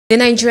The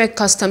Nigeria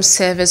Customs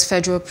Service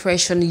Federal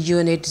Operation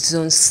Unit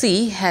Zone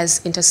C has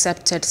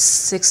intercepted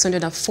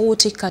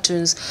 640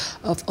 cartons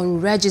of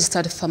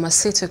unregistered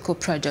pharmaceutical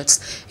products,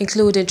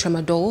 including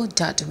tramadol,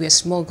 that were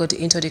smuggled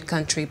into the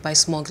country by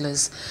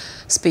smugglers.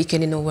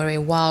 Speaking in Owerri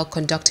while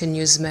conducting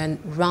newsmen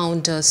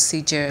round the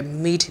siege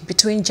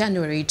between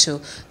January to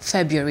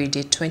February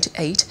the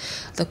 28th,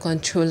 the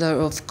controller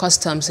of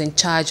customs in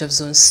charge of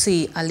Zone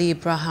C, Ali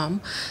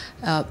Ibrahim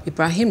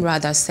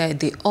said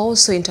they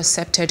also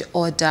intercepted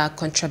other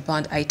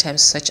contraband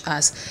items such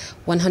as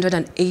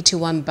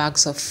 181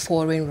 bags of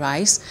foreign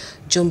rice,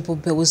 jumbo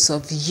bales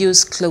of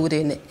used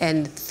clothing,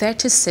 and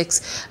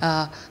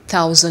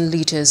 36,000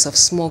 liters of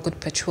smuggled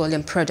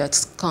petroleum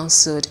products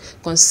concealed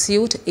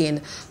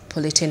in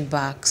polythene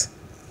bags.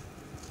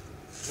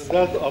 The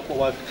result of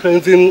our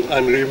strengthened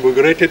and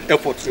reinvigorated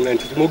efforts in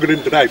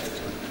anti-smuggling drives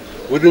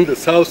within the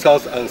South,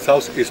 and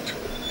Southeast,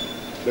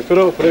 the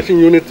Federal Operation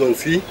Unit Zone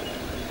C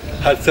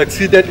has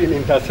succeeded in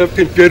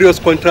intercepting various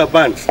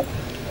contrabands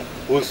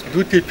whose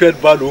duty-paid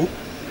value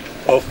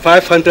of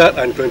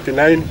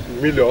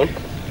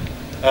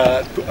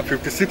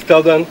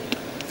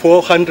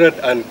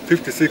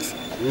 529,56,456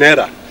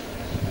 naira.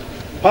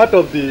 Part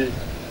of the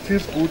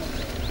seized goods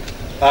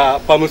are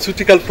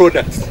pharmaceutical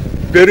products,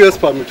 various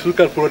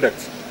pharmaceutical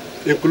products,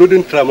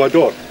 including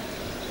tramadol,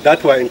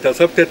 that were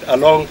intercepted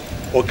along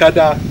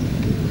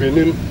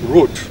Okada-Benin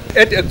Road.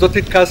 8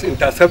 exotic cars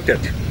intercepted,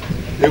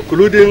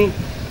 including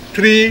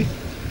 3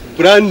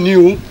 brand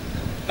new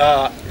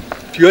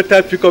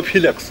Toyota pickup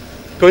Hilux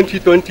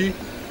 2020,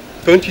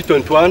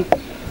 2021,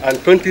 and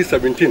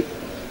 2017,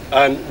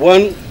 and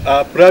 1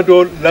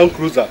 Prado Land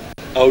Cruiser.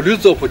 I will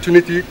use the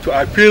opportunity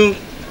to appeal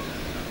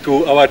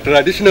to our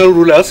traditional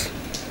rulers,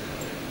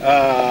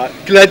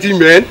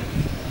 clergymen,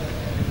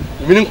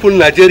 meaningful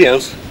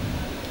Nigerians,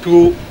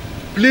 to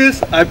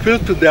please appeal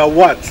to their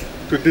wards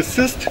to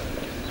desist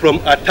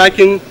from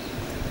attacking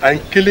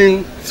and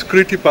killing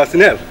security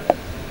personnel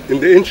in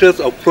the interest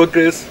of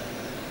progress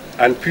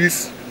and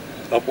peace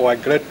of our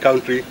great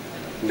country,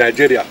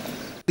 Nigeria.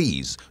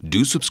 Please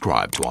do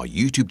subscribe to our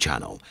YouTube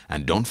channel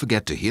and don't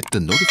forget to hit the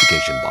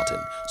notification button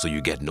so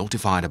you get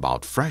notified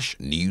about fresh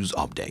news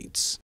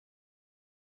updates.